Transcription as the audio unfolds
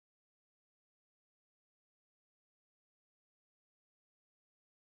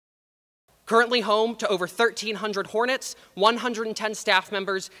Currently home to over 1,300 Hornets, 110 staff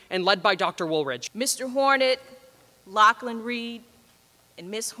members, and led by Dr. Woolridge. Mr. Hornet, Lachlan Reed,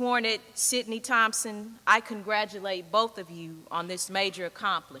 and Miss Hornet, Sydney Thompson, I congratulate both of you on this major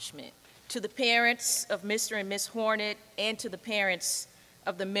accomplishment. To the parents of Mr. and Miss Hornet, and to the parents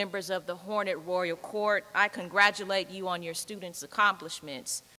of the members of the Hornet Royal Court, I congratulate you on your students'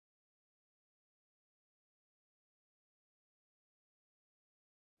 accomplishments.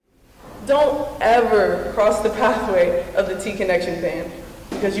 Don't ever cross the pathway of the T-Connection band,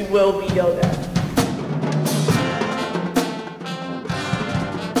 because you will be yelled at.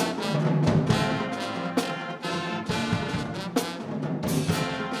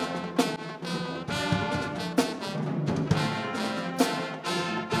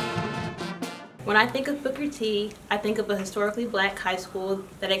 When I think of Booker T, I think of a historically black high school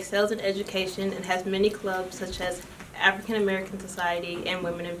that excels in education and has many clubs such as African American Society and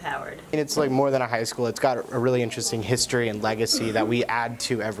Women Empowered. And it's like more than a high school. It's got a really interesting history and legacy that we add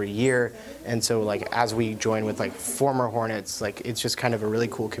to every year. And so like as we join with like former Hornets, like it's just kind of a really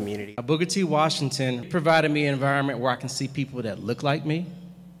cool community. Booker T. Washington provided me an environment where I can see people that look like me,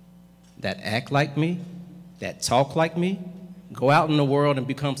 that act like me, that talk like me, go out in the world and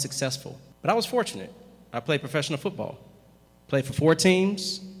become successful. But I was fortunate. I played professional football. Played for 4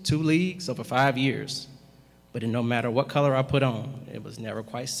 teams, 2 leagues over 5 years. But no matter what color I put on, it was never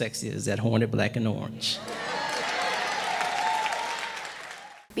quite sexy as that Hornet black and orange.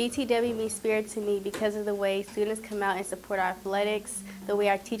 BTW means spirit to me because of the way students come out and support our athletics, the way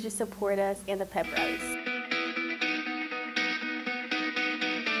our teachers support us, and the pep rallies.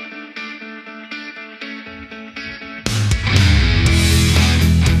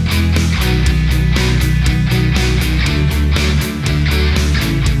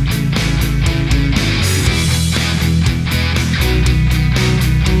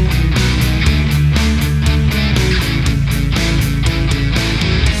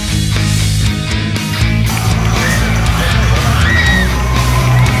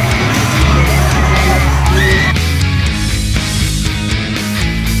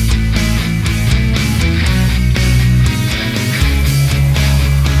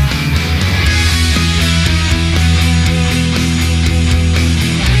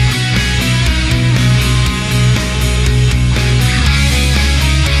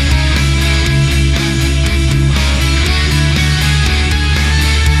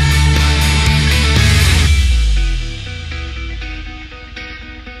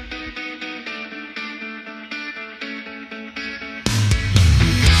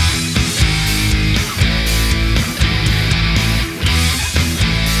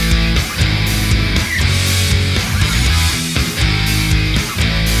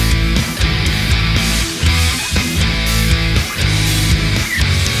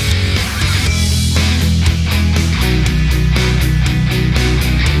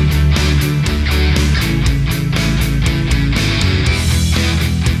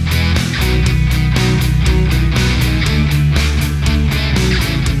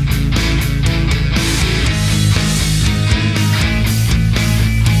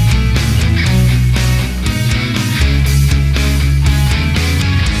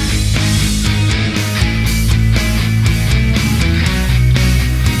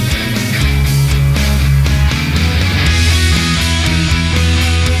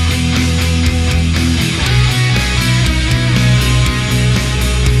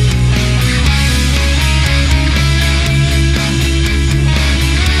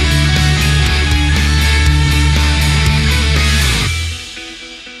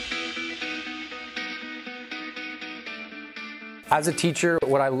 As a teacher,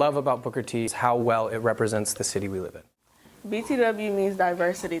 what I love about Booker T is how well it represents the city we live in. BTW means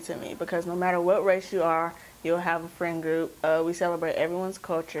diversity to me because no matter what race you are, you'll have a friend group. We celebrate everyone's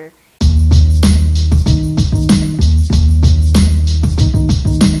culture.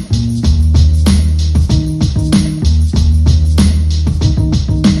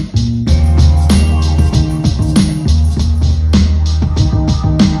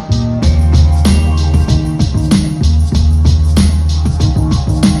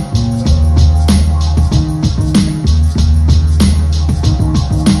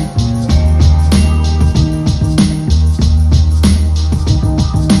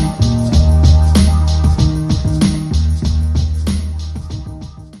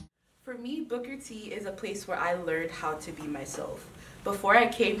 Booker T is a place where I learned how to be myself. Before I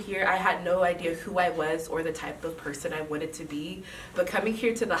came here, I had no idea who I was or the type of person I wanted to be. But coming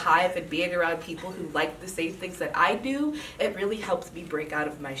here to the Hive and being around people who like the same things that I do, it really helped me break out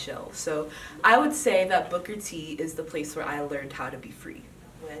of my shell. So I would say that Booker T is the place where I learned how to be free.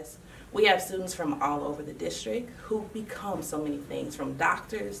 We have students from all over the district who become so many things, from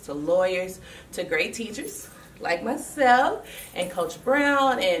doctors to lawyers to great teachers like myself and Coach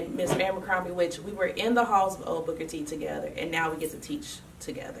Brown and Ms. Abercrombie, which we were in the halls of Old Booker T together, and now we get to teach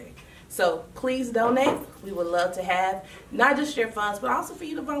together. So please donate. We would love to have not just your funds, but also for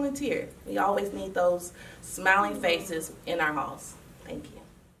you to volunteer. We always need those smiling faces in our halls. Thank you.